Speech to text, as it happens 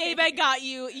Babe, I got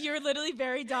you. You're literally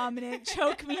very dominant.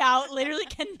 Choke me out. Literally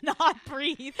cannot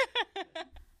breathe.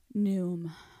 Noom.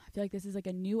 I feel like this is like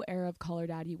a new era of Call Her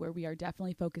Daddy where we are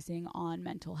definitely focusing on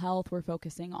mental health. We're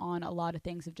focusing on a lot of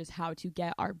things of just how to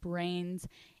get our brains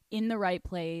in the right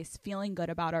place, feeling good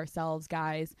about ourselves,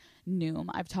 guys. Noom.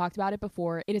 I've talked about it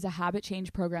before. It is a habit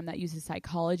change program that uses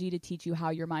psychology to teach you how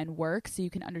your mind works so you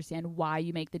can understand why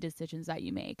you make the decisions that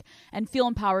you make and feel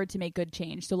empowered to make good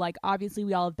change. So like, obviously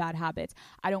we all have bad habits.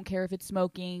 I don't care if it's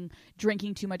smoking,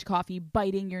 drinking too much coffee,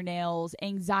 biting your nails,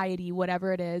 anxiety,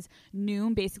 whatever it is.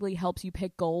 Noom basically helps you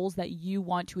pick goals that you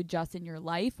want to adjust in your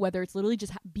life, whether it's literally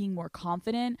just being more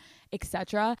confident,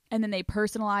 etc. And then they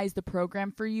personalize the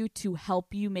program for you to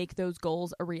help you make those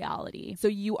goals a reality. So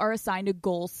you are assigned a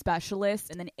goal specialist,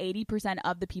 and then 80%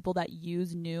 of the people that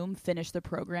use Noom finish the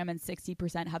program and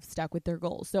 60% have stuck with their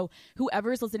goals. So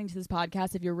whoever's listening to this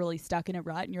podcast, if you're really stuck in a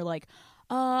rut and you're like,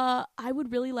 I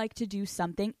would really like to do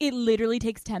something, it literally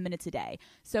takes 10 minutes a day.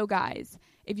 So guys,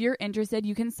 if you're interested,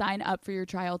 you can sign up for your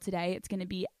trial today. It's going to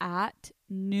be at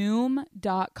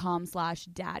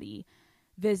noom.com/daddy.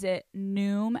 Visit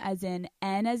Noom, as in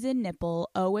N as in nipple,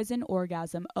 O as in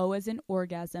orgasm, O as in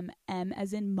orgasm, M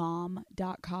as in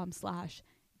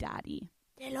mom.com/daddy.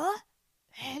 Hello?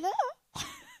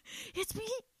 It's me,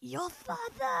 your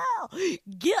father.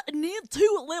 Getting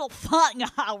into a little thing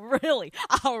I really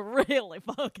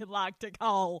fucking like to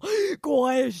call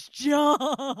questions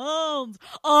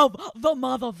of the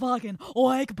motherfucking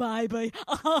week, baby.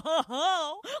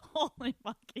 Holy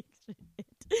fucking shit.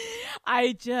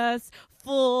 I just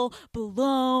full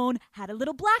blown had a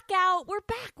little blackout. We're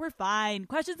back. We're fine.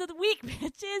 Questions of the week,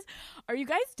 bitches. Are you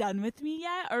guys done with me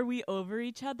yet? Are we over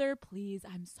each other? Please,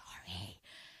 I'm sorry.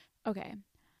 Okay.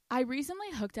 I recently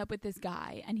hooked up with this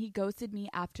guy and he ghosted me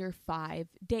after 5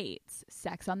 dates.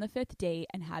 Sex on the 5th date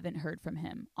and haven't heard from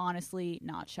him. Honestly,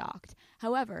 not shocked.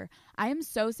 However, I am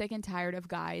so sick and tired of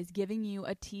guys giving you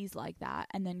a tease like that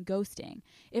and then ghosting.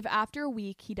 If after a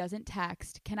week he doesn't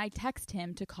text, can I text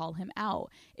him to call him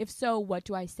out? If so, what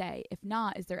do I say? If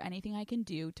not, is there anything I can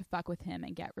do to fuck with him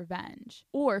and get revenge?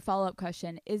 Or follow-up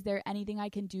question, is there anything I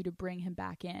can do to bring him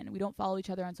back in? We don't follow each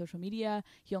other on social media.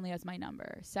 He only has my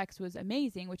number. Sex was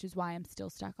amazing, which is why I'm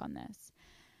still stuck on this.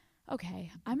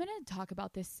 Okay, I'm going to talk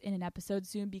about this in an episode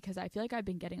soon because I feel like I've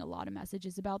been getting a lot of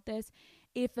messages about this.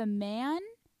 If a man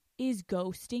is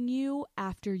ghosting you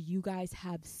after you guys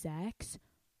have sex,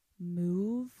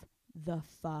 move the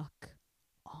fuck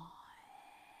on.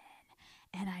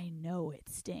 And I know it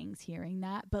stings hearing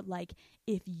that, but like,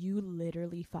 if you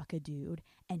literally fuck a dude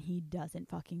and he doesn't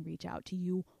fucking reach out to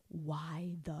you,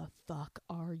 why the fuck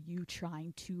are you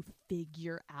trying to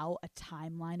figure out a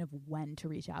timeline of when to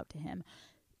reach out to him?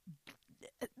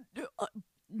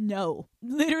 No,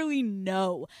 literally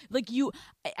no. Like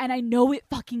and I know it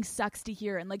fucking sucks to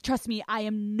hear. And like, trust me, I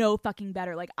am no fucking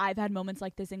better. Like, I've had moments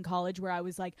like this in college where I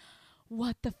was like,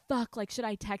 what the fuck? Like, should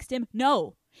I text him?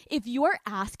 No. If you're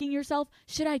asking yourself,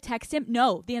 should I text him?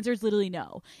 No. The answer is literally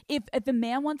no. If a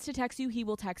man wants to text you, he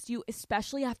will text you,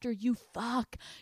 especially after you fuck.